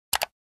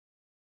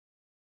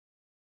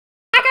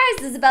Hey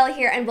guys, Isabella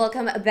here and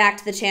welcome back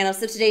to the channel.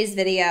 So today's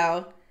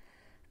video,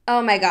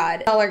 oh my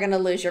god, y'all are gonna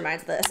lose your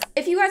minds to this.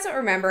 If you guys don't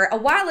remember, a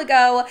while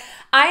ago,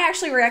 I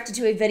actually reacted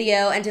to a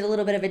video and did a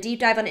little bit of a deep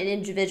dive on an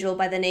individual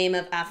by the name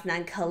of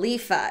Afnan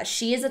Khalifa.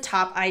 She is a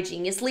top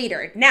iGenius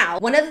leader. Now,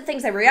 one of the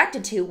things I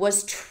reacted to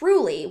was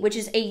Truly, which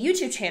is a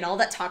YouTube channel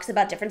that talks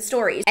about different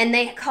stories. And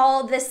they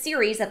call this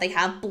series that they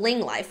have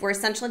Bling Life, where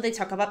essentially they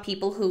talk about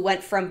people who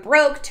went from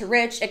broke to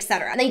rich,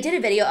 etc. And they did a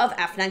video of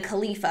Afnan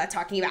Khalifa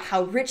talking about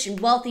how rich and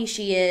wealthy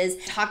she is,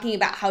 talking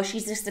about how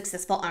she's a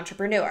successful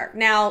entrepreneur.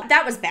 Now,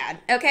 that was bad,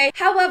 okay?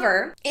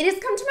 However, it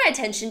has come to my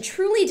attention,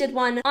 Truly did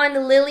one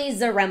on Lily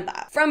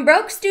Zaremba. From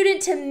broke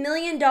student to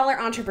million-dollar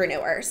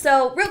entrepreneur.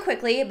 So real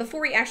quickly, before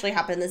we actually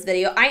hop in this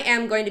video, I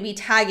am going to be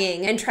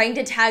tagging and trying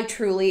to tag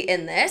Truly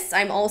in this.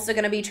 I'm also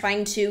going to be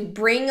trying to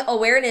bring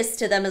awareness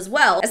to them as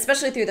well,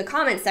 especially through the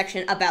comment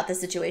section about the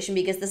situation,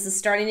 because this is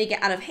starting to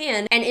get out of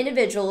hand and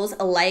individuals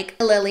like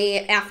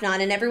Lily,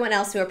 Afnan, and everyone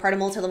else who are part of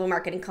multi-level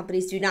marketing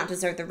companies do not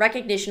deserve the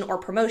recognition or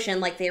promotion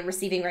like they're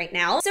receiving right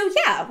now. So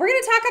yeah, we're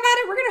going to talk about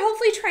it. We're going to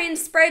hopefully try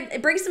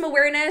and bring some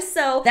awareness.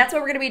 So that's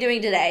what we're going to be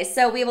doing today.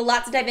 So we have a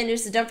lot to dive into,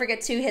 so don't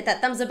forget to hit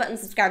that thumbs up button,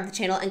 subscribe to the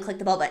channel, and click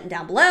the bell button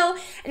down below.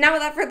 And now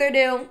without further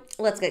ado,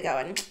 let's get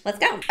going. Let's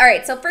go. All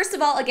right, so first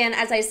of all, again,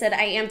 as I said,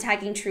 I am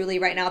tagging Truly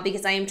right now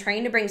because I am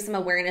trying to bring some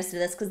awareness to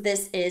this because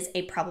this is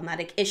a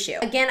problematic issue.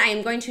 Again, I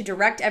am going to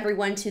direct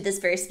everyone to this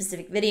very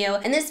specific video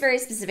and this very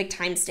specific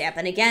timestamp.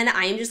 And again,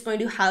 I am just going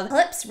to have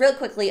clips real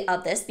quickly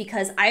of this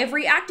because I have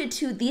reacted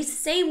to the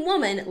same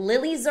woman,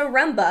 Lily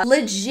Zaremba,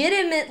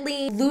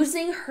 legitimately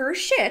losing her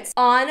shit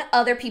on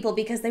other people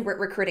because they weren't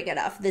recruiting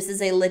enough. This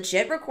is a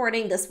legit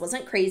recording. This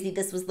wasn't crazy.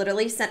 This was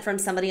literally sent from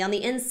somebody on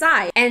the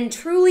inside. And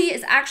Truly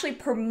is actually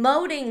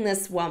promoting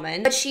this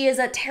woman, but she is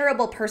a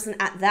terrible person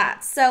at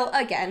that. So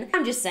again,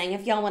 I'm just saying,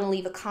 if y'all want to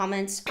leave a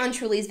comment on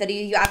Truly's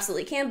video, you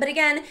absolutely can. But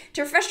again,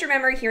 to refresh your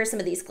memory, here are some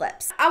of these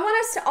clips. I want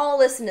us to all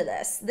listen to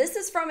this. This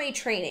is from a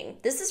training.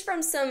 This is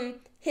from some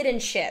hidden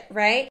shit,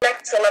 right?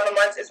 Next 11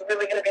 months is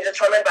really going to be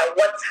determined by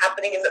what's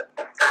happening in the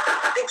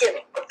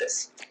beginning of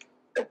this.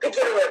 The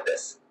beginning of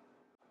this.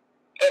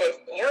 And if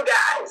you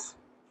guys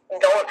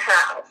don't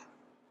have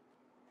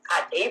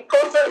at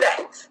April's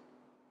event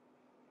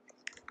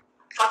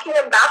fucking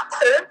about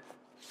her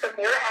from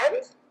your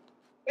end,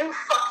 you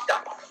fucked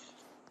up.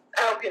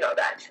 I hope you know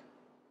that.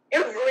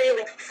 You've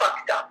really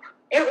fucked up.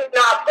 You've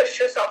not pushed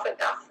yourself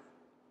enough.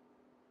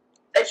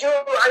 That you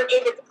are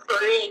able to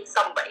create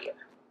somebody.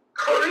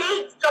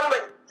 Create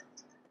somebody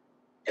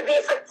to be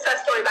a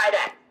success story by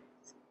then.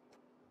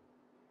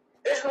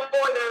 There's more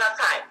than enough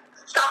time.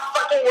 Stop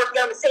fucking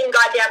working on the same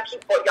goddamn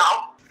people,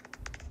 y'all.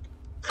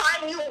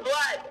 Find new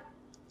blood.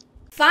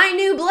 Find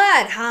new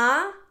blood,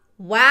 huh?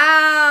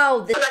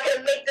 Wow. I'm not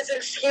gonna make this an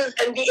excuse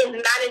and be in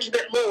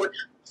management mode.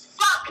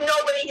 Fuck,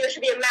 nobody here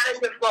should be in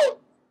management mode.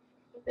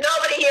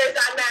 Nobody here is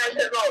at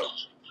management mode.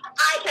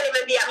 I can't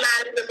even be at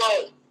management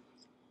mode.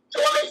 So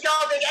what makes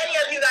y'all think any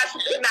of you guys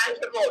should be in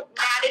management mode?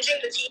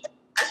 Managing the team?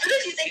 As soon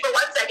as you think for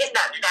 1 second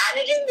that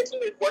managing the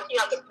team is working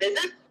on the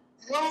business,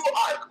 you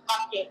are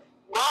fucking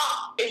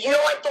wrong. If you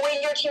don't like the way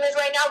your team is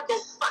right now, go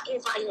fucking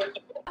find your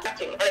people.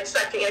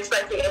 Expecting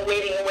and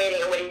waiting,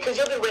 because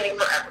you'll be waiting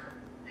forever.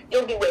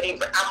 You'll be waiting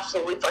for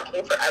absolutely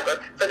fucking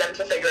forever for them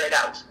to figure it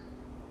out.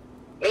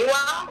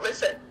 Meanwhile,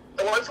 listen,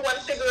 the ones who want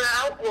to figure it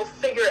out will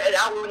figure it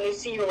out when they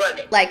see you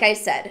running. Like I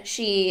said,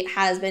 she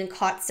has been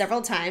caught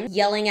several times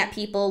yelling at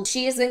people.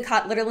 She has been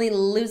caught literally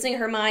losing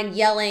her mind,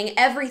 yelling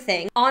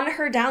everything on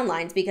her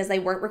downlines because they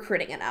weren't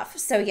recruiting enough.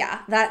 So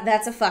yeah,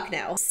 that's a fuck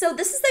no. So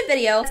this is the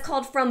video. It's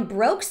called From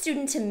Broke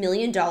Student to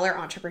Million-Dollar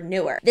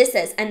Entrepreneur. This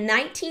is a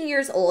 19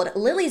 years old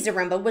Lily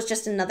Zaremba was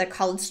just another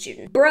college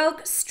student.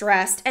 Broke,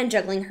 stressed, and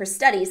juggling her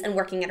studies and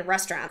working at a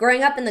restaurant.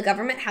 Growing up in the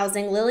government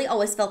housing, Lily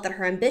always felt that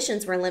her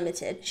ambitions were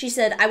limited. She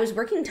said, "I was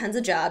working tons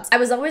of jobs. I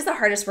was always the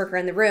hardest worker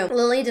in the room."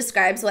 Lily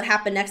describes what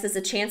happened next as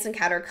a chance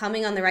encounter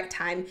coming on the right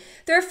time.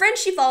 Through a friend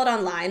she followed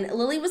online,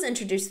 Lily was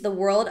introduced to the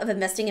world of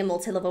investing in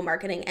multi-level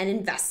marketing and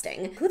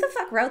investing. Who the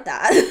fuck wrote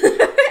that?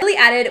 Lily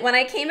added, "When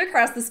I came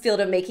across this field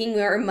of making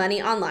more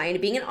money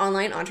online, being an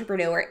online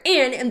entrepreneur,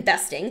 and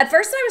investing, at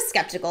first I was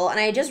skeptical and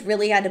I just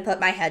really had to put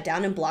my head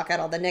down and block out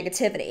all the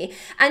negativity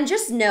and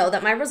just know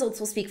that my results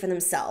will speak for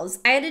themselves.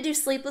 I had to do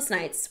sleepless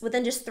nights.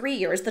 Within just 3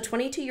 years, the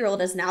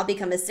 22-year-old has now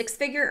become a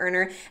six-figure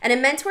earner and a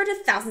mentor to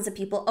thousands of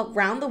people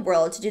around the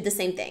world to do the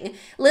same thing.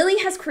 Lily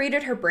has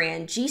created her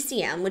brand,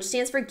 GCM, which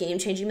stands for Game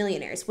Changing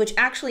Millionaires, which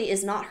actually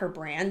is not her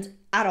brand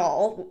at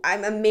all.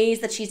 I'm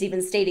amazed that she's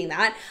even stating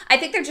that. I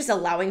think they're just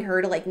allowing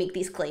her to like make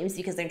these claims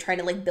because they're trying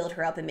to like build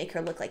her up and make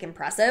her look like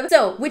impressive.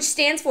 So, which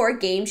stands for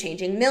Game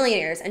Changing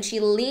Millionaires. And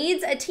she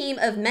leads a team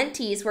of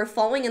mentees who are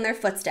following in their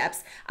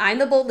footsteps. I'm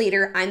the bold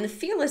leader. I'm the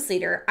fearless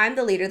leader. I'm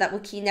the leader that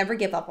will never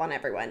give up on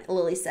everyone."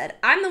 Lily said,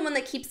 "I'm the one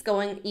that keeps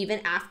going even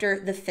after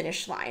the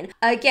finish line."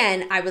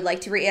 Again, I would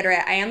like to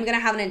reiterate, I am going to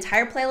have an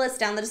entire playlist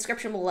down the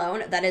description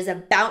below that is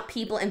about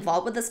people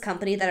involved with this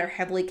company that are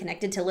heavily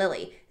connected to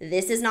Lily.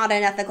 This is not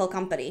an ethical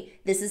company.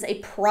 This is a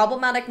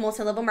problematic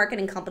multi-level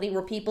marketing company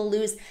where people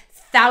lose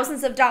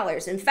thousands of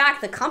dollars. In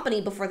fact, the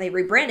company, before they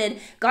rebranded,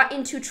 got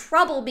into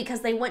trouble because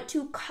they went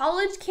to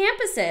college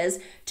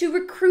campuses to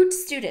recruit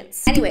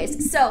students.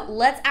 Anyways, so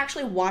let's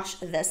actually watch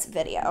this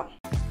video.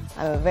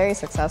 I'm a very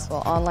successful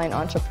online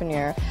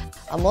entrepreneur,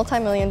 a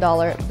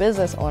multi-million-dollar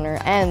business owner,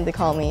 and they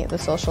call me the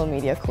social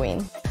media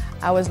queen.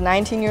 I was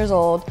 19 years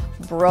old,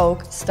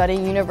 broke,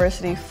 studying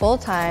university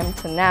full-time,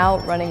 to now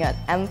running an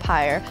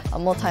empire, a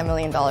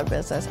multi-million-dollar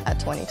business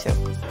at 22.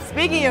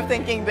 Speaking of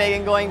thinking big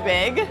and going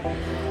big,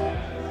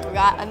 we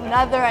got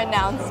another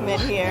announcement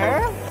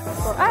here.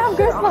 I have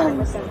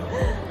goosebumps.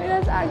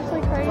 That's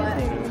actually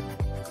crazy.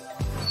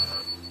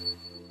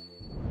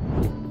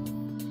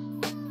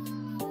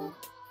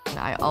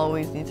 I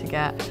always need to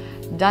get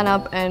done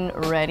up and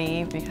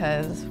ready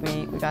because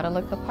we gotta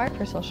look the part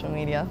for social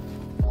media.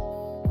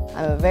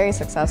 I'm a very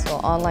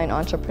successful online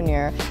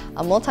entrepreneur,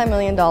 a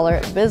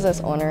multi-million-dollar business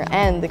owner,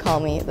 and they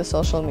call me the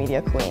social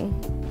media queen.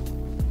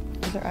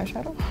 Is there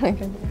eyeshadow?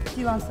 Do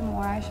you want some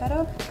more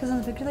eyeshadow? Because in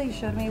the picture that you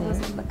showed me, it was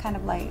kind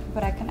of light,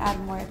 but I can add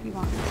more if you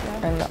want me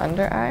to. And the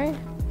under eye?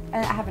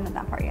 And I haven't done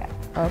that part yet.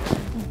 Okay.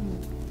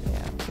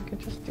 Yeah, we could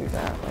just do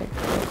that like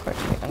real quick,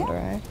 the under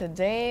eye.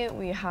 Today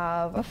we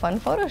have a fun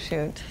photo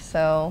shoot.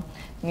 So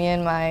me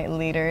and my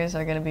leaders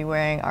are gonna be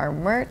wearing our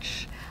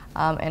merch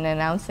and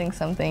announcing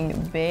something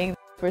big.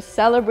 We're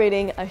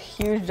celebrating a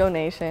huge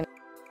donation.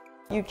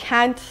 You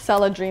can't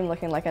sell a dream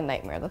looking like a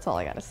nightmare, that's all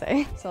I gotta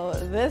say. So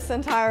this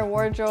entire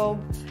wardrobe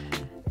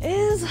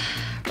is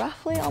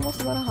roughly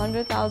almost about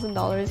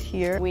 $100,000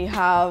 here. We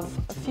have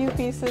a few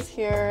pieces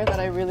here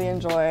that I really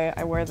enjoy.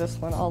 I wear this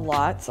one a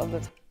lot.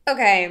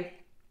 Okay.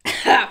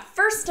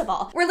 First of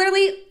all, we're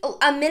literally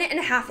a minute and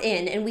a half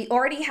in and we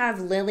already have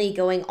Lily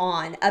going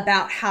on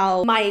about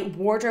how my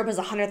wardrobe is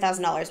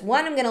 $100,000.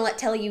 One, I'm gonna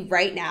tell you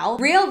right now,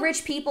 real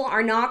rich people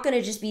are not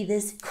gonna just be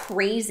this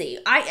crazy.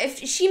 If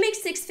she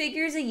makes 6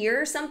 figures a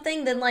year or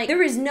something, then like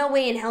there is no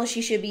way in hell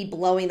she should be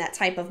blowing that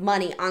type of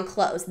money on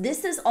clothes.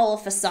 This is all a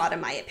facade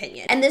in my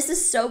opinion. And this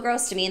is so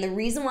gross to me. And the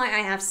reason why I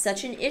have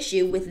such an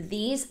issue with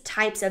these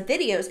types of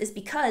videos is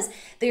because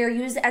they are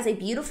used as a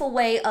beautiful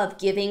way of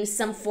giving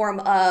some form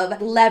of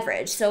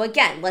leverage. So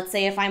again, let's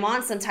say if I'm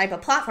on some type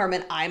of platform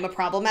and I'm a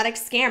problematic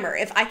scammer,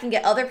 if I can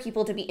get other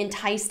people to be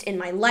enticed in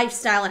my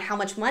lifestyle and how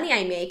much money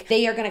I make,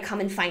 they are gonna come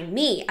and find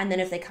me. And then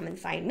if they come and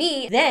find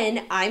me,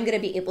 then I'm gonna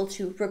be able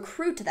to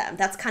recruit them.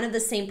 That's kind of the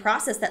same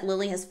process that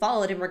Lily has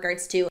followed in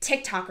regards to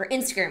TikTok or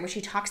Instagram, where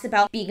she talks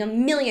about being a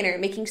millionaire,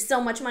 making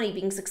so much money,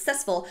 being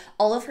successful,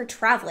 all of her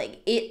traveling.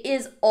 It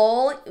is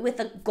all with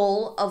the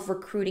goal of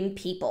recruiting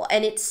people.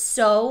 And it's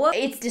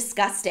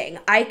disgusting.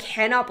 I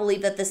cannot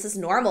believe that this is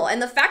normal.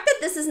 And the fact that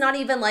this is not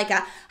even like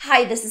a,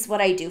 hi, this is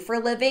what I do for a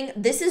living.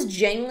 This is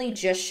genuinely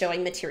just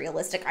showing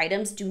materialistic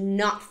items. Do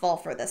not fall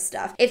for this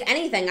stuff. If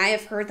anything, I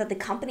have heard that the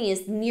company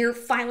is near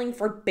filing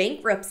for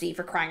bankruptcy,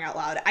 for crying out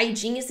loud.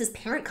 iGenius's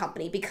parent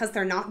company, because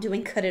they're not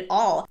doing good at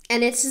all.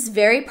 And it's just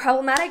very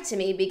problematic to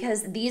me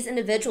because these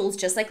individuals,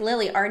 just like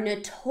Lily, are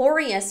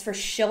notorious for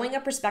showing a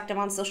perspective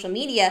on social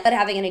media, but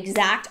having an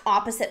exact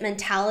opposite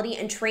mentality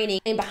and training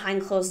in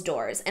behind closed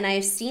doors. And I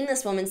have seen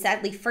this woman,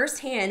 sadly,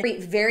 firsthand,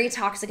 create very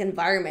toxic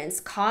environments,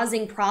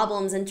 causing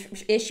problems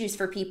and issues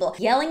for people,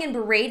 yelling and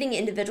berating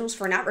individuals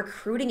for not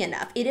recruiting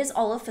enough. It is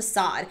all a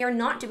facade. They're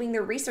not doing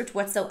their research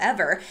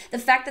whatsoever. The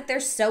fact that they're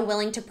so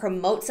willing to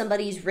promote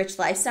somebody's rich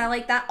lifestyle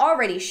like that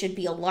already should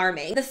be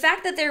alarming. The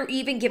fact that they're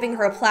even giving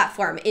her a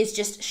platform is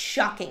just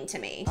shocking to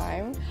me.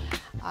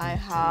 I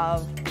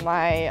have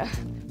my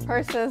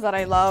purses that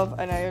I love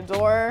and I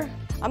adore.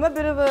 I'm a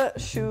bit of a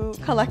shoe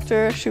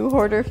collector, shoe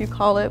hoarder if you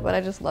call it, but I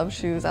just love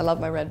shoes. I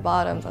love my red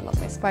bottoms, I love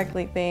my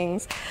sparkly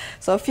things.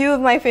 So a few of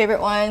my favorite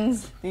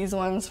ones, these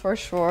ones for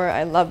sure,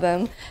 I love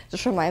them.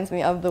 Just reminds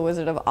me of the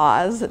Wizard of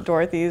Oz,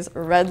 Dorothy's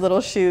red little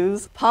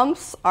shoes.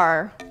 Pumps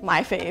are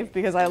my fave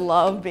because I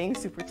love being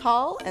super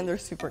tall and they're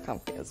super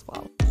comfy as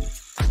well.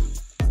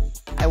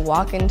 I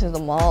walk into the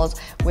malls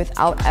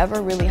without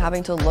ever really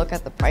having to look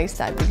at the price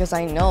tag because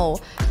I know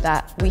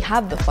that we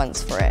have the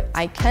funds for it.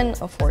 I can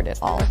afford it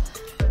all.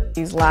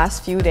 These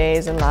last few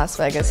days in Las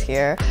Vegas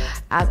here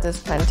at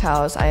this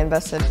penthouse, I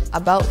invested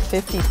about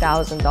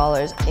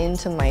 $50,000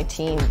 into my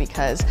team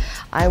because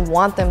I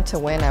want them to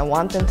win, I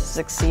want them to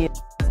succeed.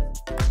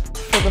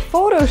 For the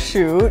photo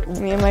shoot,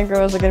 me and my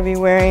girls are going to be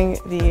wearing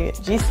the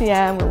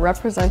GCM, we're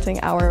representing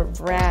our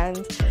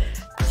brand,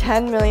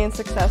 10 million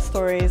success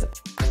stories.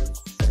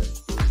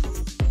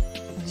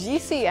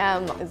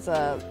 GCM is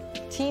a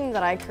team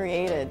that I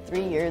created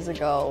 3 years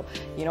ago,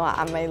 you know,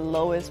 at my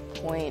lowest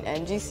point,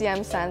 and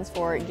GCM stands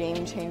for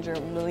Game Changer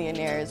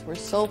Millionaires. We're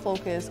so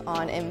focused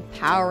on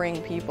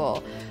empowering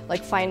people,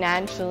 like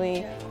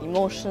financially,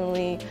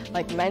 emotionally,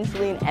 like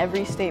mentally, in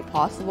every state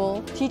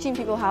possible, teaching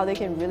people how they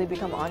can really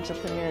become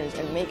entrepreneurs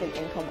and make an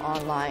income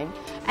online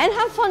and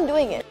have fun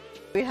doing it.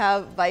 We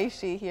have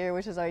Vaishi here,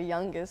 which is our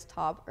youngest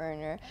top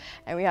earner,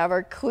 and we have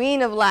our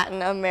queen of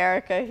Latin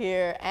America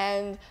here,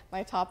 and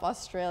my top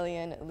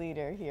Australian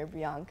leader here,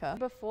 Bianca.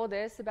 Before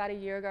this, about a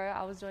year ago,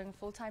 I was doing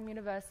full-time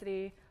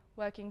university,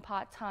 working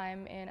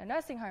part-time in a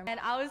nursing home. And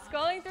I was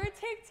scrolling through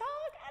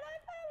TikTok and I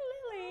found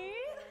Lily.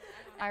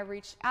 I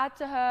reached out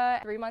to her.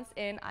 3 months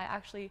in, I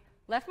actually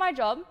left my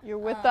job. You're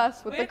with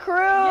us, with the crew.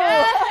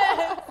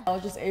 Yes! I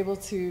was just able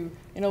to,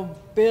 you know,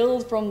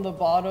 build from the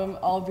bottom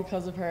all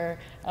because of her.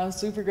 I'm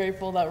super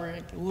grateful that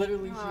we're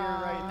literally here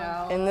right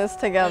now. In this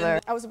together.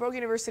 I was a Brogue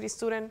University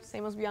student,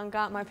 same as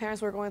Bianca. My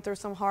parents were going through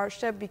some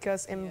hardship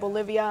because in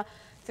Bolivia,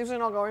 things were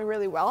not going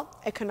really well,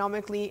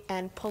 economically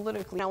and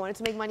politically. I wanted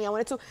to make money. I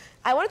wanted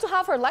to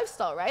have her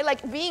lifestyle, right?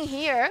 Like being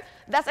here,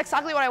 that's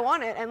exactly what I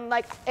wanted. And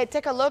like,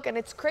 take a look and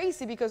it's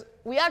crazy because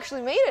we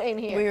actually made it in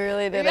here. We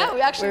really did it. Yeah,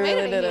 we actually made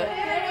it in here.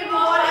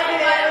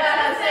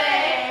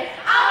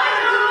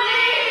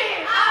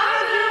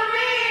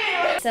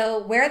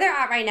 So where they're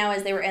at right now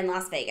is they were in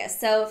Las Vegas.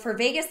 So for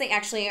Vegas, they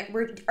actually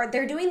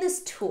they're doing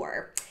this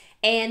tour.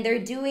 And they're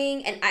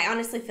doing, and I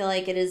honestly feel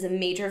like it is a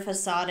major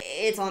facade.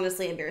 It's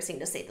honestly embarrassing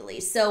to say the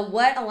least. So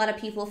what a lot of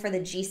people for the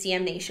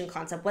GCM Nation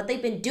concept, what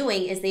they've been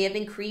doing is they have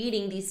been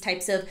creating these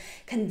types of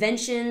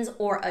conventions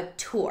or a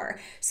tour.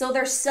 So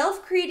they're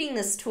self-creating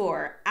this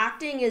tour,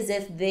 acting as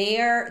if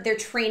their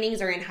trainings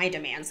are in high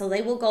demand. So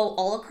they will go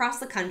all across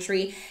the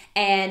country,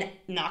 and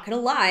not gonna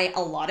lie,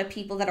 a lot of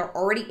people that are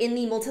already in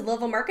the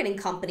multi-level marketing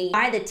company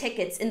buy the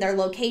tickets in their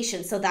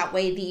location, so that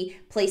way the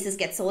places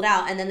get sold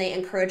out, and then they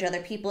encourage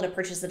other people to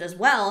purchase it as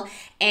well.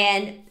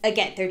 And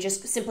again, they're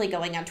just simply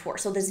going on tour.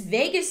 So this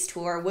Vegas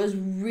tour was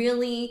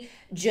really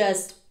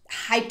just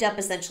hyped up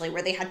essentially,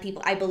 where they had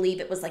people, I believe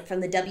it was like from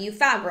the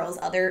WFAB girls,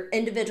 other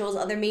individuals,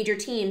 other major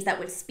teams that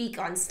would speak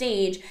on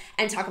stage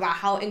and talk about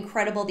how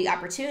incredible the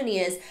opportunity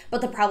is.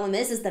 But the problem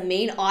is the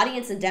main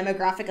audience and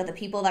demographic of the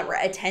people that were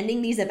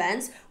attending these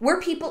events were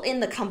people in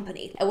the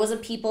company. It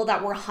wasn't people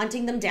that were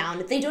hunting them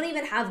down. They don't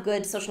even have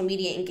good social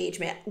media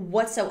engagement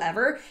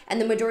whatsoever. And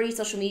the majority of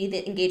social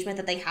media engagement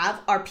that they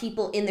have are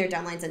people in their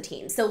downlines and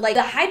teams. So like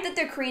the hype that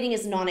they're creating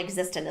is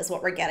non-existent is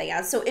what we're getting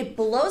at. So it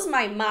blows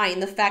my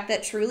mind the fact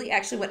that Truly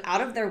actually went out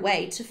of their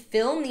way to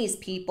film these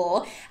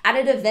people at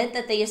an event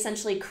that they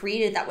essentially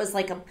created that was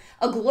like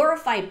a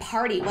glorified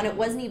party when it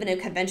wasn't even a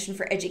convention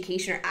for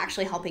education or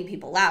actually helping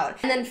people out.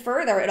 And then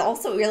further, it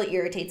also really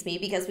irritates me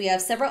because we have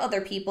several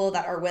other people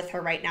that are with her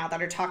right now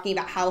that are talking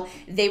about how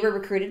they were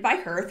recruited by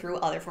her through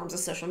other forms of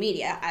social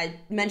media. I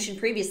mentioned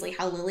previously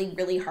how Lily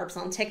really harps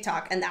on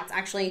TikTok, and that's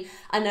actually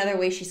another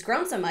way she's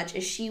grown so much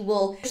is she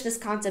will push this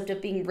concept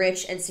of being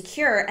rich and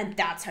secure, and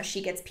that's how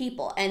she gets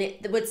people. And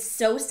what's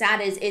so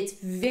sad is it's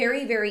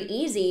very, very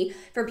easy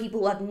for people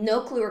who have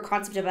no clue or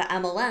concept about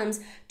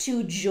MLMs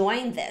to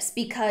join this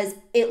because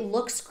it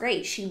looks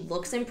great. She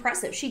looks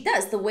impressive. She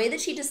does. The way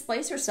that she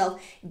displays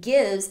herself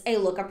gives a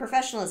look of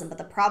professionalism. But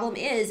the problem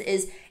is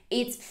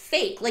it's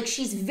fake. Like,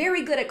 she's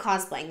very good at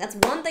cosplaying. That's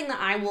one thing that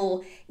I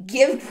will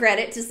give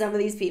credit to some of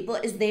these people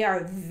is they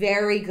are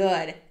very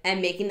good at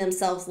making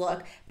themselves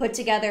look put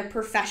together,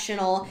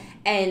 professional,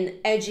 and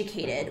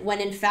educated, when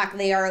in fact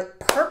they are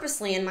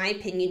purposely, in my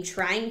opinion,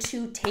 trying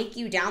to take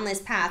you down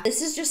this path.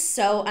 This is just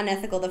so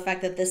unethical, the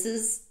fact that this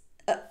is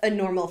a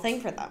normal thing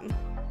for them.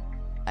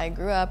 I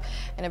grew up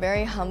in a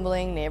very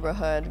humbling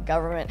neighborhood,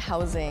 government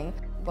housing.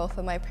 Both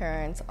of my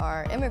parents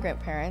are immigrant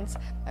parents,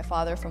 my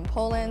father from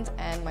Poland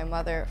and my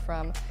mother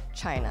from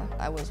China.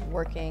 I was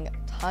working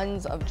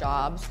tons of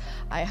jobs.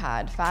 I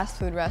had fast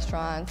food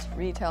restaurants,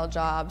 retail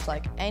jobs,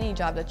 like any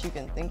job that you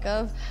can think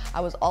of. I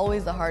was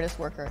always the hardest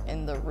worker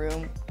in the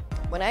room.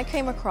 When I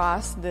came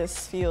across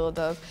this field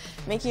of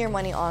making your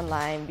money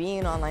online, being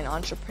an online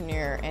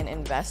entrepreneur and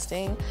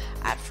investing,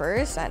 at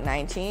first, at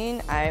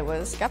 19, I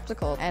was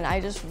skeptical. And I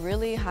just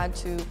really had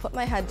to put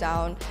my head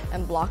down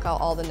and block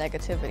out all the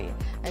negativity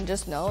and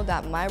just know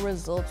that my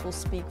results will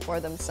speak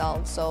for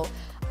themselves. So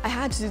I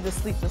had to do the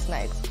sleepless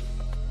nights.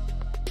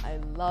 I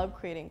love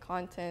creating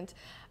content.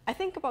 I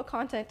think about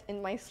content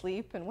in my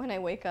sleep and when I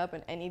wake up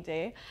and any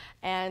day,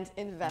 and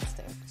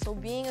investing. So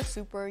being a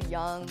super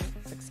young,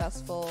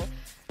 successful,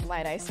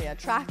 might I say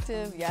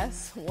attractive,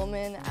 yes,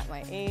 woman at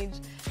my age,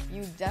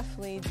 you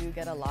definitely do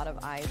get a lot of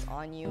eyes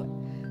on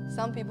you.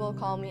 Some people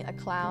call me a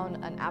clown,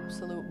 an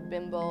absolute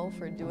bimbo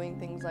for doing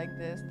things like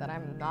this, that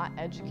I'm not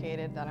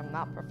educated, that I'm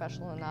not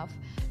professional enough.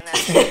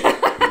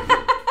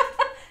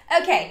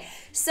 Okay,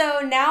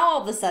 so now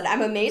all of a sudden,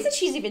 I'm amazed that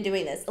she's even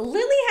doing this.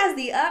 Lily has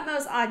the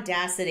utmost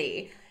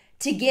audacity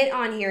to get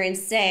on here and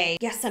say,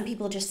 yes, some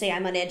people just say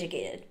I'm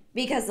uneducated.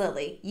 Because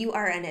Lily, you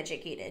are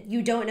uneducated.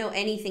 You don't know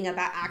anything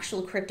about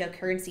actual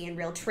cryptocurrency and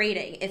real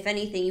trading. If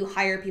anything, you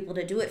hire people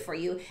to do it for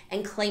you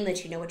and claim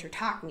that you know what you're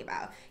talking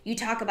about. You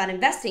talk about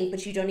investing,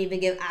 but you don't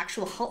even give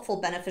actual helpful,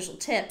 beneficial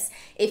tips.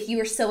 If you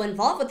were so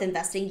involved with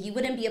investing, you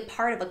wouldn't be a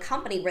part of a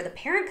company where the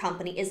parent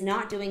company is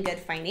not doing good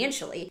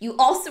financially. You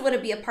also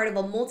wouldn't be a part of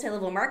a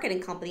multi-level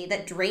marketing company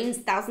that drains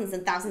thousands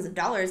and thousands of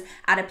dollars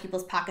out of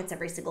people's pockets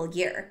every single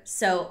year.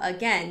 So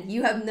again,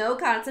 you have no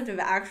concept of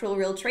actual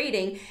real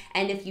trading,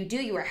 and if you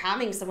do, you are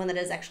having someone that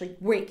is actually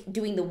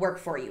doing the work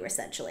for you,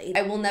 essentially.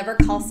 I will never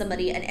call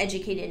somebody an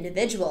educated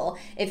individual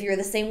if you're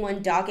the same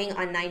one dogging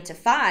on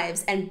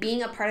 9-to-5s and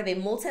being a part of a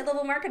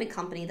multi-level marketing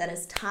company that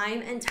has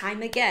time and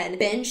time again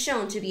been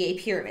shown to be a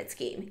pyramid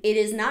scheme. It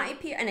is not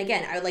a and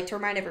again, I would like to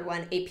remind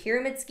everyone, a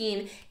pyramid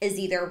scheme is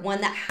either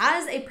one that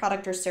has a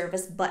product or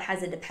service but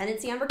has a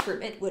dependency on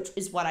recruitment, which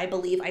is what I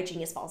believe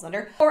iGenius falls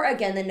under, or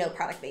again, the no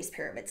product-based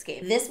pyramid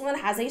scheme. This one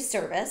has a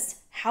service.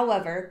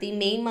 However, the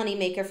main money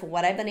maker for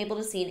what I've been able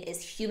to see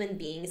is human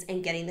beings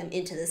and getting them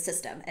into the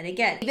system. And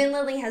again, even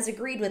Lily has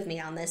agreed with me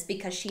on this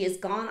because she has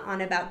gone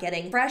on about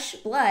getting fresh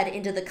blood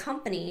into the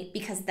company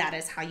because that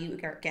is how you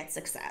get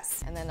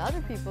success. And then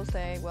other people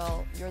say,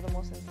 well, you're the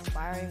most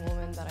inspiring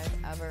woman that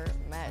I've ever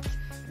met.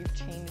 You've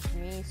changed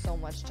me so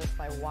much just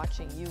by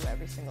watching you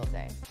every single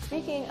day.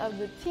 Speaking of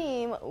the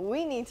team,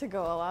 we need to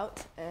go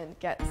out and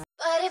get.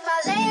 But if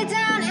I lay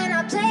down and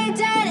I play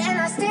dead and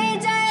I stay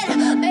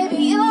dead, maybe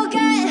you'll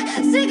get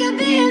sick of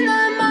being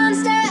the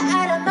monster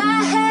out of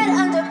my head,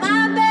 under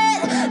my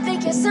bed.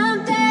 Think you're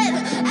something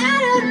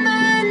out of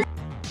my.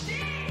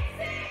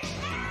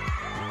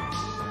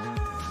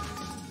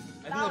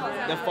 I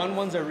think the fun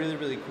ones are really,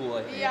 really cool.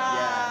 I think.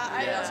 Yeah,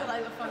 I also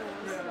like the fun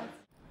ones.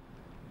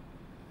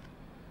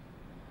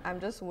 I'm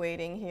just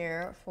waiting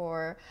here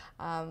for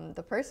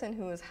the person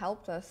who has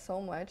helped us so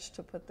much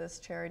to put this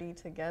charity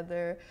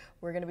together.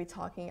 We're going to be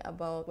talking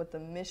about what the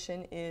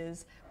mission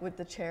is with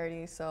the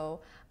charity,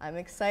 so I'm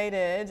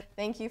excited.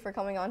 Thank you for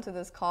coming on to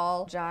this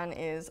call. John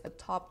is a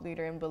top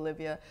leader in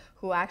Bolivia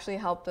who actually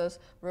helped us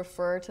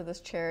refer to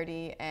this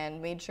charity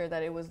and made sure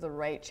that it was the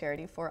right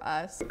charity for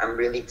us. I'm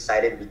really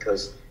excited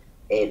because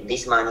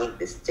this money,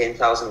 this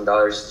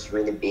 $10,000, is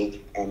really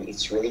big and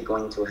it's really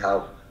going to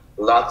help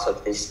lots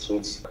of these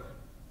kids.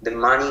 The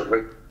money,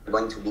 we're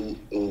going to be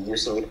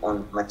using it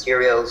on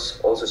materials,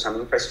 also some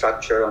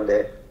infrastructure on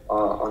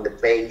the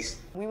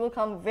place. We will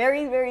come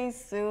very, very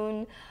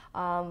soon.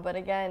 But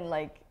again,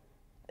 like,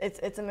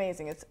 it's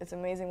amazing. It's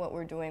amazing what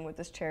we're doing with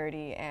this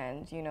charity.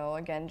 And, you know,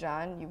 again,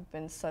 John, you've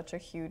been such a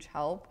huge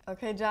help.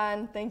 Okay,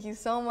 John, thank you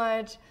so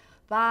much.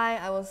 Bye.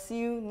 I will see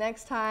you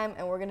next time,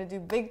 and we're going to do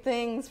big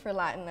things for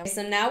Latin America.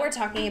 So now we're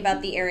talking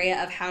about the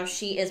area of how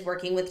she is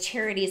working with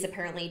charities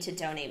apparently to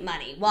donate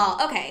money. Well,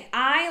 okay,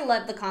 I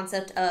love the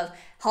concept of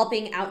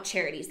helping out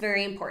charities.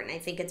 Very important. I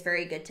think it's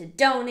very good to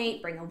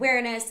donate, bring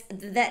awareness.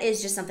 That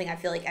is just something I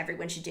feel like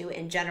everyone should do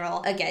in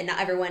general. Again, not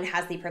everyone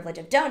has the privilege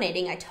of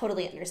donating. I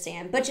totally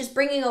understand. But just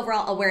bringing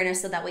overall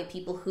awareness so that way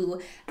people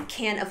who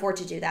can afford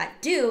to do that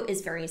do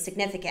is very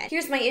significant.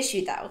 Here's my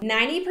issue though.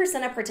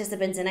 90% of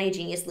participants in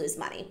iGenius lose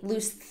money.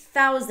 Lose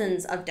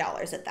thousands of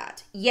dollars at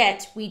that.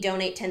 Yet we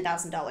donate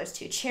 $10,000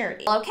 to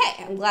charity.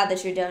 Okay, I'm glad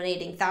that you're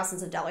donating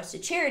thousands of dollars to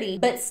charity,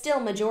 but still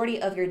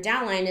majority of your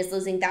downline is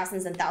losing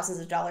thousands and thousands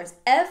of dollars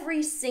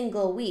every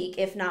single week,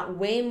 if not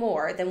way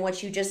more than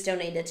what you just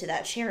donated to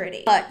that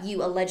charity. But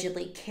you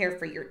allegedly care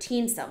for your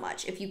team so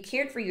much. If you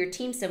cared for your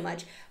team so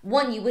much,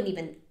 one, you wouldn't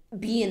even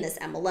be in this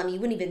MLM, you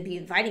wouldn't even be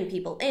inviting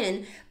people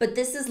in, but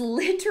this is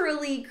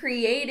literally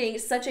creating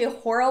such a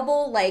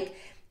horrible, like,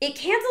 it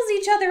cancels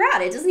each other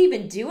out. It doesn't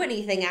even do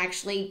anything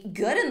actually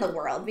good in the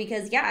world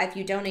because, yeah, if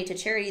you donate to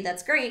charity,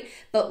 that's great,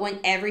 but when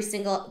every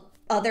single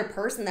other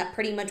person that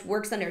pretty much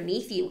works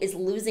underneath you is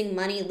losing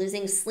money,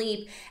 losing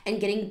sleep,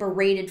 and getting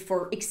berated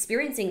for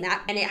experiencing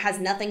that, and it has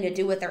nothing to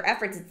do with their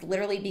efforts, it's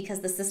literally because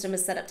the system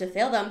is set up to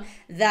fail them,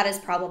 that is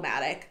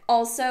problematic.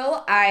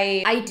 Also,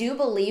 I do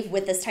believe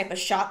with this type of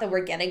shot that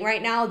we're getting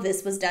right now,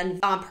 this was done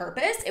on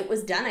purpose. It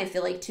was done, I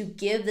feel like, to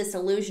give this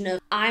illusion of,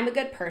 I'm a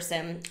good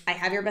person, I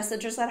have your best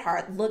interests at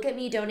heart, look at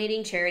me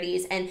donating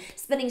charities and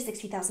spending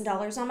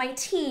 $60,000 on my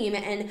team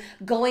and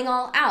going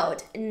all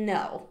out.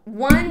 No.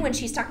 One, when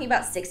she's talking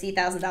about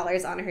 $60,000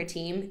 on her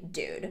team,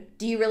 dude,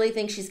 do you really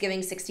think she's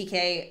giving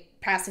 $60K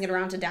passing it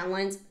around to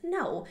downlines?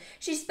 No.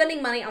 She's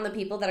spending money on the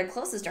people that are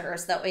closest to her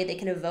so that way they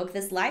can evoke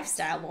this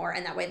lifestyle more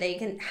and that way they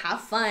can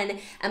have fun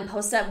and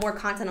post up more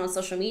content on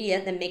social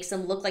media that makes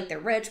them look like they're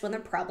rich when they're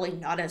probably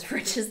not as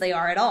rich as they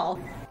are at all.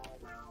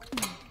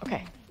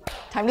 Okay,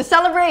 time to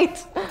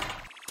celebrate!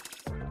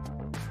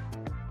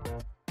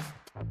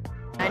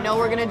 I know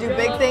we're gonna do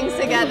big things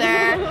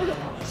together.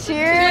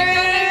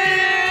 Cheers!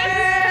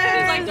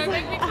 Don't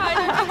make me cry.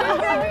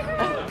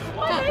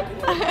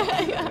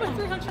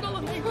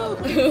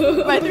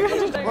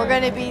 We're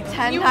gonna be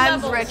 10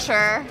 times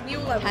richer,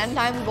 10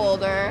 times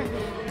bolder,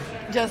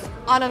 just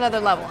on another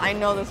level. I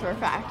know this for a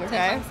fact,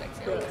 okay?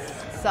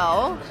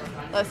 So,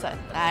 listen,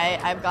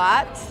 I've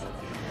got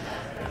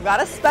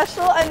a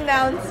special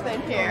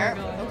announcement here.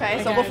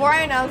 Okay, so before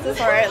I announce this,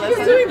 all right,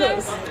 listen.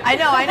 I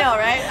know,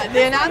 right?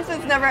 The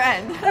announcements never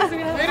end.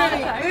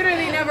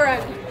 Literally never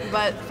end.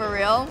 But for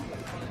real,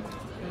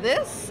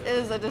 this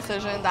is a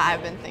decision that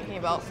I've been thinking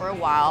about for a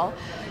while.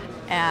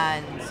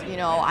 And, you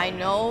know, I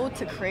know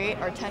to create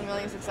our 10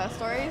 million success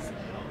stories,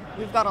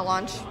 we've got to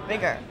launch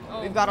bigger.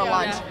 We've got to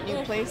launch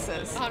new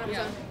places.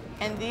 100%.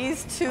 And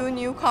these 2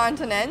 new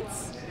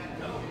continents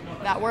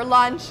that we're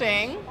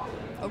launching,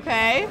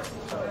 okay?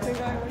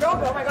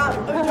 Oh my God,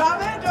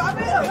 drop it,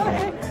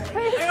 okay.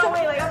 face. I know,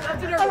 wait, like, I'm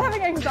too nervous. I'm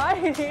having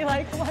anxiety.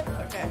 Like, what?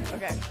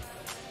 Okay.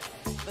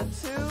 The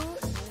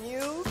 2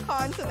 new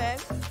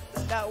continents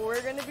that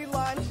we're going to be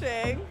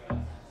launching: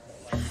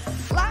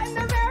 Latin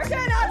America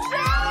and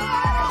Australia!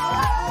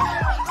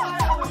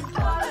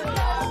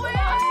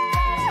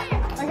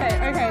 Okay.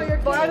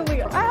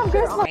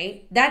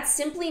 Right? That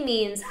simply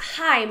means,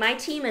 hi, my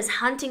team is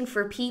hunting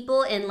for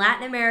people in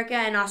Latin America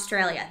and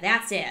Australia.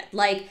 That's it.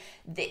 Like,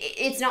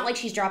 it's not like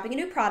she's dropping a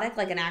new product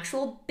like an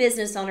actual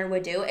business owner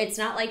would do. It's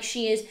not like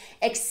she is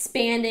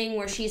expanding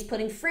where she's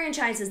putting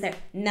franchises there.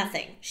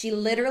 Nothing. She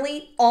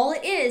literally, all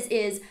it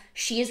is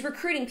she is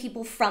recruiting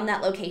people from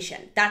that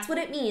location. That's what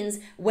it means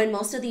when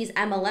most of these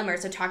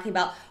MLMers are talking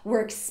about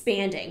we're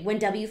expanding. When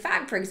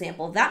WFAG, for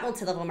example, that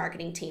multi-level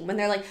marketing team, when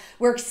they're like,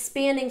 we're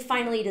expanding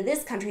finally to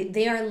this country,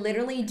 they are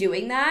literally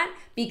doing that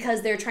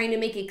because they're trying to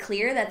make it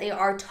clear that they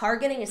are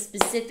targeting a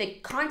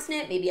specific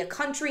continent, maybe a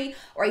country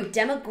or a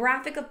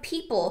demographic of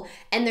people,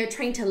 and they're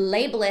trying to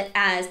label it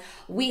as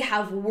we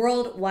have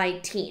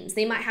worldwide teams.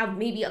 They might have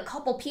maybe a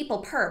couple people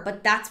per,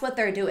 but that's what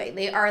they're doing.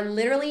 They are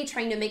literally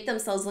trying to make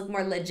themselves look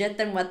more legit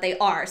than what they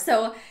are.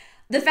 So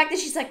the fact that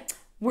she's like,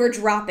 we're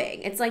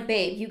dropping, it's like,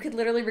 babe, you could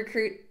literally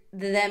recruit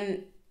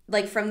them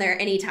like from there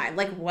anytime.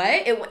 Like,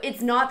 what?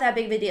 It's not that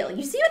big of a deal.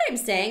 You see what I'm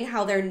saying?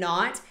 How they're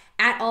not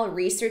at all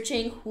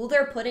researching who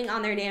they're putting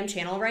on their damn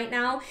channel right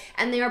now,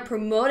 and they are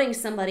promoting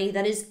somebody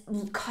that is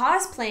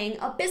cosplaying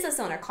a business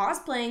owner,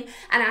 cosplaying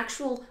an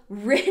actual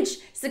rich,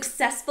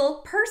 successful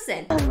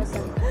person.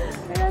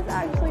 That's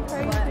actually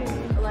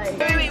crazy. Like,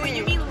 wait, when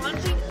you mean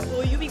launching,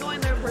 will you be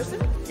going there in person?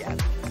 Yes.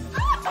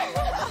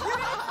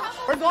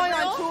 We're going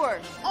on tour.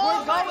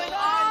 We're going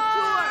on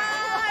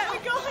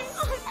tour.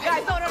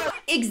 Guys, no.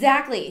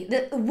 Exactly.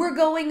 We're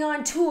going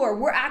on tour.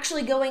 We're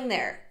actually going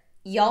there.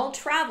 Y'all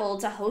travel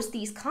to host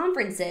these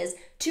conferences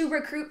to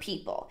recruit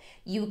people.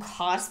 You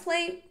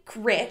cosplay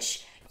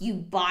rich, you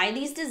buy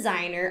these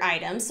designer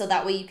items so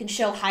that way you can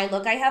show, hi,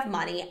 look, I have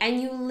money,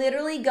 and you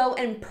literally go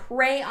and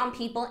prey on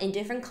people in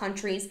different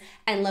countries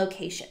and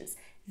locations.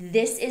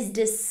 This is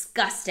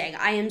disgusting.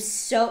 I am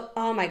so,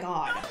 oh my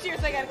God.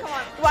 Cheers again, come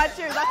on. What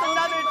cheers? That's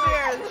another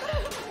cheers.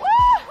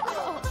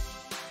 Woo!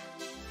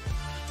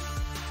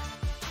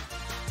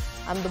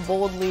 I'm the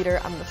bold leader,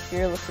 I'm the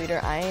fearless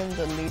leader, I am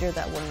the leader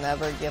that will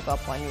never give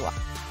up on you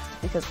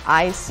because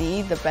I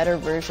see the better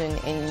version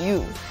in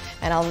you,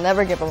 and I'll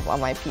never give up on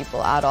my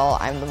people at all.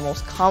 I'm the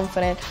most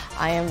confident,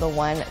 I am the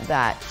one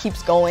that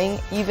keeps going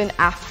even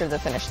after the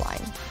finish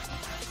line.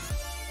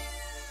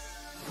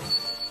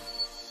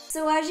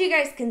 So as you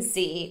guys can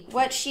see,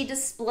 what she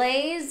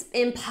displays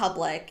in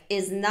public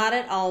is not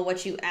at all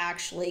what you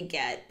actually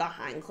get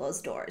behind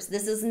closed doors.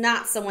 This is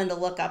not someone to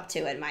look up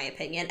to, in my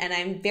opinion, and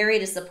I'm very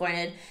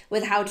disappointed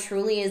with how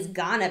Truly has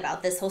gone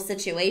about this whole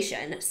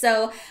situation.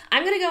 So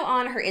I'm going to go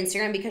on her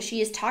Instagram because she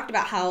has talked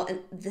about how, and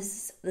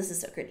this is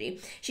so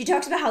cringy, she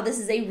talks about how this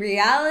is a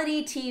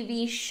reality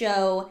TV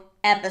show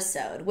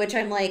episode, which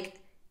I'm like,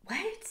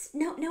 what?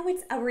 No,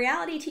 it's a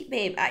reality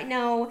babe. I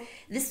know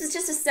this is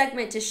just a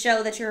segment to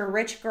show that you're a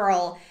rich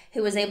girl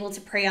who was able to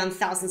prey on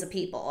thousands of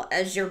people.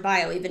 As your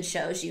bio even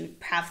shows, you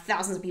have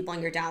thousands of people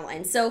on your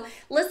downline. So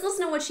let's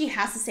listen to what she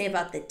has to say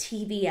about the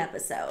TV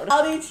episode.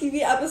 Reality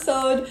TV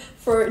episode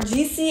for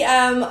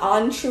GCM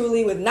on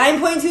Truly with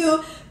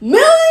 9.2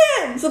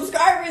 million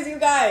subscribers, you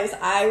guys.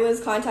 I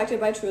was contacted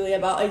by Truly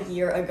about a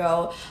year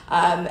ago,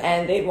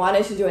 and they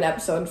wanted to do an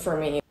episode for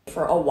me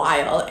for a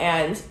while,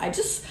 and I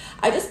just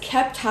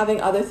kept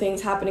having other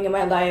things happening in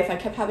my life. I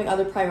kept having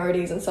other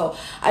priorities, and so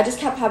I just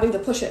kept having to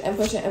push it and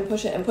push it and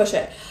push it and push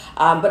it.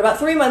 But about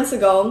 3 months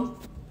ago,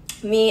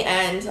 me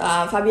and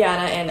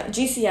Fabiana and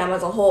GCM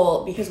as a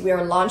whole, because we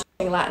are launching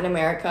Latin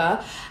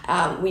America,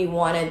 we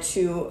wanted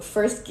to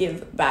first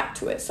give back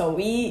to it. So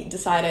we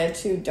decided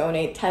to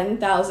donate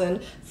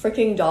 $10,000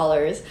 freaking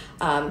dollars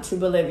to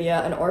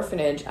Bolivia, an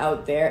orphanage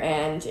out there.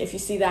 And if you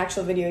see the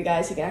actual video, you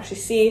guys, you can actually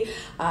see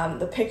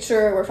the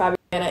picture where Fabiana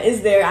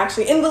is there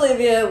actually in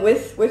Bolivia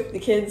with the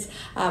kids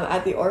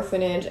at the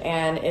orphanage,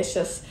 and it's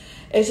just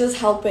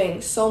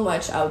helping so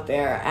much out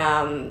there.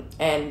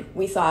 And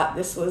we thought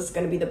this was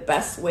going to be the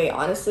best way,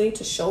 honestly,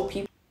 to show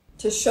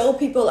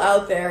people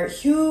out there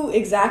who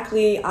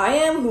exactly I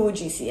am, who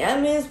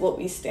GCM is, what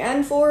we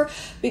stand for,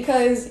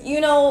 because, you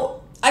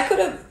know, I could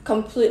have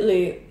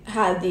completely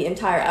had the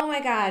entire... Oh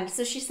my God.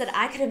 So she said,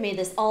 I could have made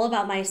this all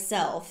about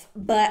myself,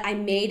 but I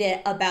made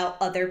it about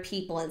other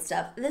people and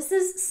stuff. This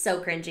is so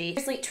cringy.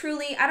 Seriously,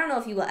 Truly, I don't know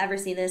if you will ever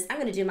see this. I'm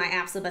going to do my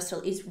absolute best to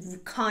at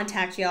least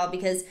contact y'all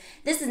because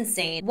this is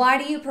insane. Why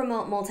do you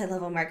promote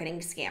multi-level marketing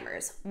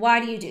scammers?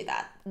 Why do you do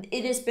that?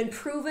 It has been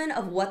proven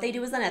of what they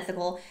do is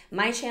unethical.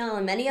 My channel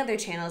and many other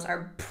channels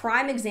are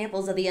prime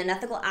examples of the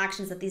unethical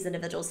actions that these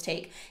individuals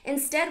take.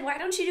 Instead, why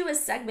don't you do a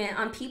segment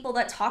on people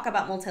that talk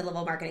about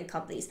multi-level marketing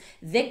companies,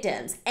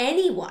 victims,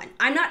 anyone?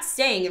 I'm not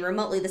saying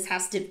remotely this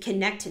has to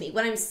connect to me.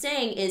 What I'm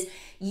saying is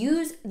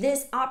use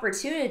this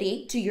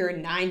opportunity to your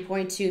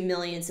 9.2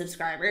 million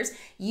subscribers,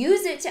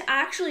 use it to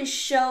actually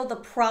show the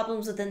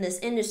problems within this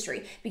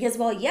industry. Because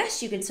while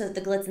yes, you can show the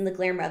glitz and the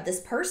glamour of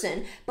this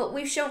person, but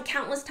we've shown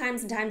countless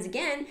times and times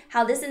again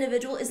how this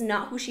individual is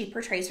not who she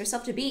portrays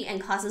herself to be and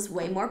causes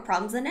way more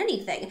problems than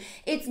anything.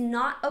 It's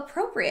not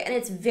appropriate, and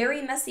it's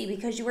very messy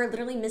because you are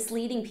literally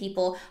misleading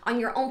people on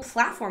your own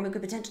platform who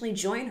could potentially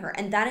join her,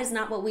 and that is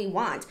not what we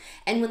want.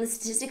 And when the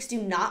statistics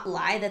do not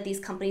lie that these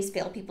companies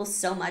fail people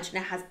so much, and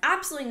it has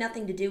absolutely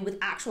nothing to do with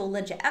actual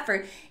legit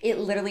effort, it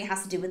literally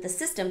has to do with the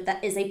system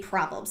that is a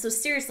problem. So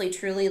seriously,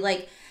 truly,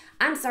 like,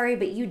 I'm sorry,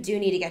 but you do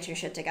need to get your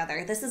shit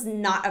together. This is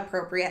not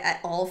appropriate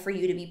at all for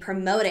you to be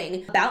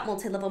promoting about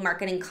multi-level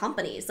marketing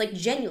companies. Like,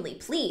 genuinely,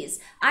 please.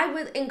 I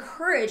would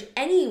encourage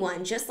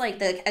anyone, just like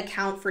the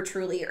account for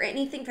Truly or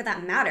anything for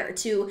that matter,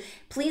 to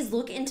please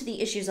look into the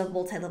issues of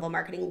multi-level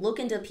marketing, look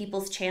into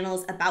people's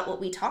channels about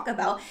what we talk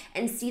about,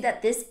 and see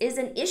that this is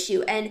an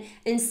issue. And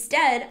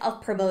instead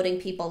of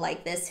promoting people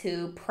like this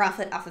who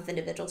profit off of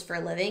individuals for a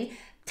living,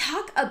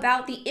 talk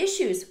about the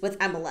issues with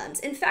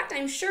MLMs. In fact,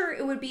 I'm sure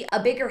it would be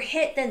a bigger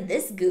hit than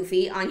this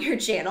goofy on your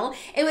channel.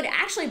 It would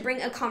actually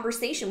bring a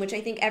conversation, which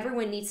I think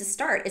everyone needs to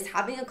start, is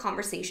having a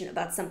conversation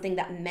about something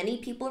that many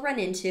people run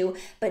into,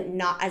 but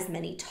not as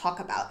many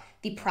talk about.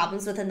 The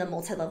problems within the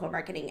multi-level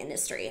marketing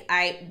industry.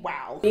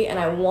 Wow. And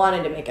I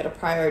wanted to make it a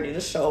priority to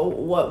show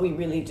what we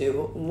really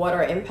do, what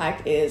our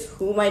impact is,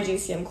 who my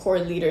GCM core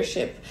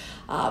leadership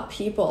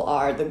people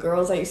are, the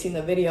girls that you see in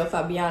the video,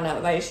 Fabiana,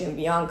 Vaishi, and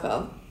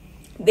Bianca.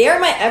 They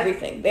are my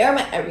everything. They are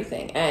my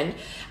everything. And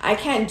I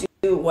can't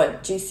do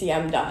what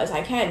GCM does.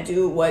 I can't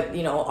do what,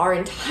 you know, our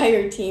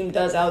entire team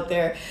does out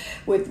there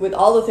with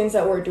all the things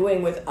that we're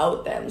doing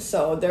without them.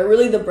 So they're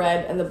really the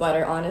bread and the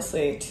butter,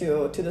 honestly,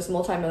 to this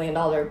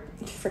multi-million-dollar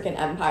freaking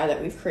empire that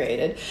we've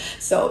created.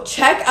 So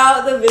check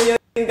out the video,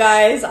 you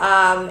guys.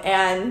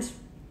 And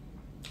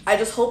I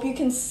just hope you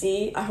can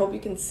see,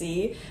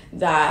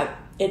 that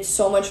it's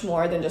so much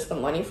more than just the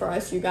money for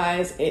us, you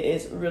guys. It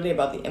is really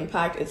about the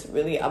impact. It's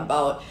really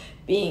about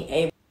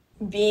being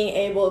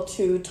able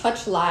to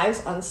touch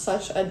lives on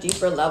such a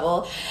deeper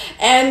level.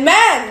 And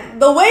man,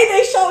 the way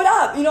they showed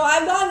up, you know,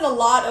 I've gotten a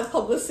lot of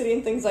publicity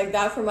and things like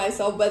that for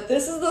myself, but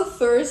this is the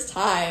first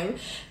time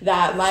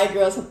that my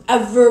girls have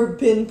ever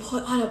been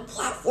put on a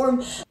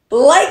platform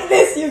like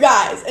this, you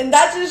guys. And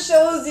that just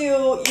shows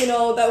you, you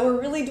know, that we're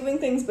really doing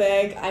things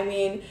big. I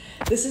mean,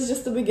 this is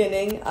just the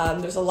beginning.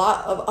 There's a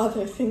lot of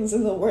other things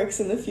in the works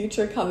in the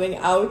future coming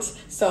out.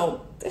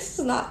 So this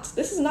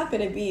is not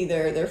going to be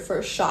their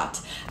first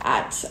shot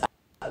at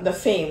the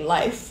fame,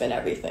 life, and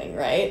everything,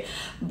 right?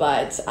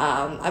 But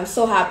I'm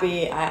so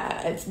happy.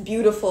 It's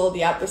beautiful,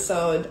 the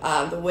episode,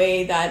 the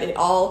way that it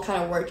all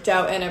kind of worked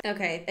out. And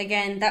okay,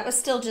 again, that was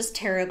still just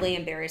terribly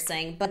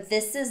embarrassing, but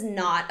this is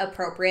not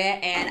appropriate,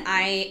 and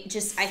I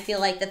feel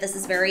like that this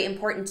is very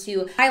important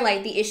to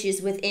highlight the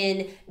issues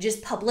within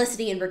just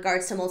publicity in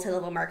regards to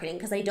multi-level marketing,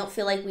 because I don't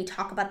feel like we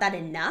talk about that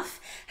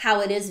enough, how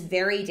it is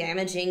very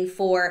damaging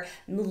for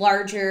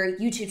larger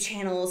YouTube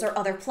channels or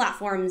other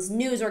platforms,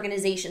 news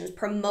organizations,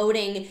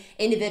 promoting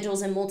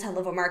individuals in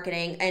multi-level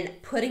marketing and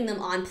putting them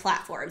on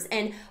platforms.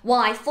 And while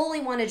I fully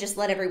want to just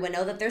let everyone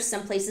know that there's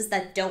some places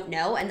that don't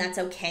know, and that's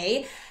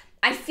okay,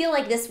 I feel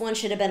like this one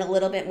should have been a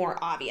little bit more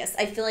obvious.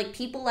 I feel like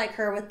people like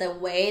her, with the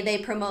way they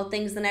promote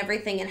things and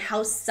everything, and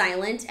how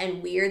silent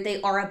and weird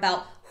they are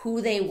about who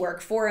they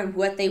work for and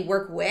what they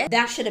work with,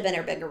 that should have been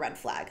a bigger red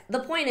flag. The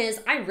point is,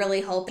 I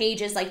really hope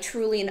pages like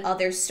Truly and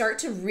others start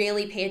to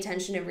really pay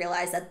attention and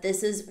realize that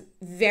this is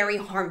very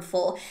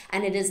harmful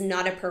and it is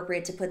not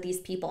appropriate to put these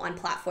people on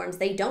platforms.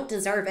 They don't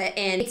deserve it,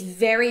 and it's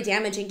very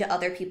damaging to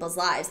other people's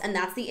lives. And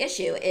that's the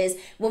issue, is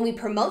when we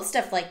promote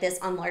stuff like this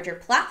on larger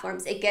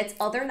platforms, it gets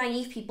other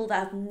naive people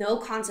that have no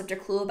concept or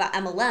clue about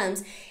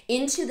MLMs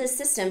into the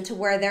system to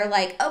where they're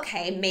like,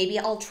 okay, maybe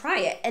I'll try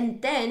it.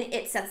 And then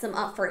it sets them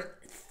up for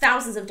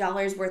thousands of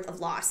dollars worth of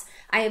loss.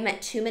 I have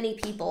met too many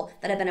people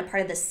that have been a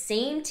part of the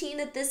same team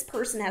that this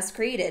person has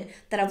created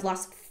that have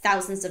lost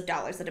thousands of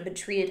dollars, that have been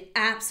treated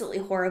absolutely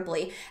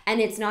horribly. And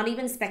it's not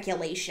even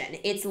speculation.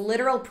 It's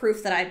literal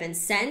proof that I've been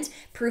sent,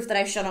 proof that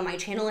I've shown on my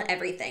channel and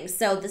everything.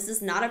 So this is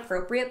not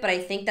appropriate, but I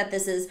think that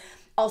this is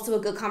also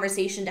a good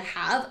conversation to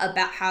have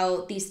about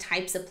how these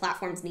types of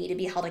platforms need to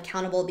be held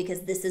accountable, because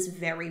this is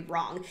very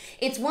wrong.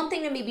 It's one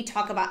thing to maybe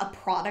talk about a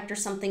product or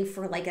something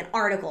for like an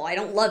article. I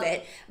don't love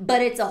it,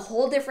 but it's a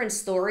whole different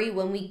story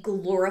when we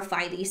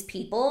glorify these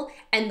people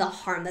and the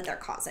harm that they're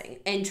causing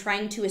and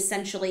trying to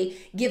essentially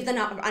give them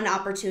an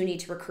opportunity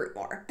to recruit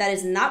more. That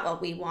is not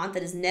what we want.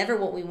 That is never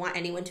what we want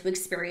anyone to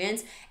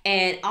experience.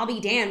 And I'll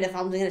be damned if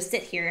I'm going to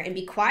sit here and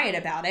be quiet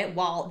about it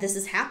while this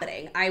is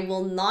happening. I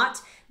will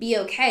not be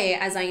okay,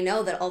 as I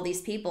know that all these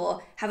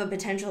people have a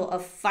potential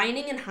of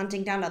finding and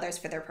hunting down others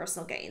for their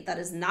personal gain. That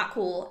is not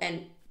cool,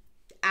 and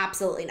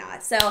Absolutely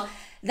not. So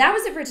that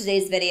was it for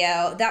today's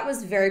video. That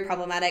was very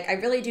problematic. I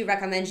really do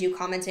recommend you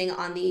commenting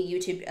on the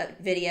YouTube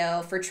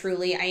video for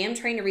Truly. I am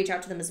trying to reach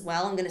out to them as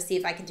well. I'm going to see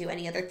if I can do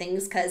any other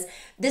things, because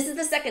this is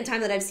the second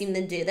time that I've seen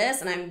them do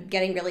this, and I'm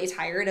getting really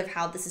tired of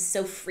how this is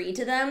so free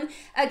to them.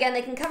 Again,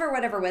 they can cover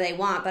whatever way they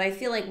want, but I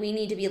feel like we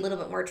need to be a little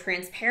bit more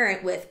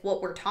transparent with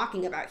what we're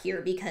talking about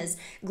here, because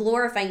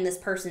glorifying this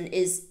person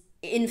is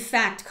in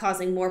fact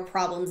causing more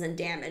problems and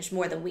damage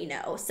more than we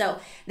know. So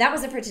that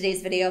was it for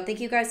today's video. Thank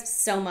you guys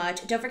so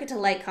much. Don't forget to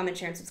like, comment,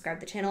 share, and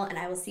subscribe to the channel, and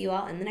I will see you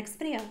all in the next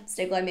video.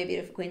 Stay glowing, my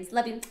beautiful queens.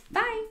 Love you.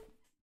 Bye.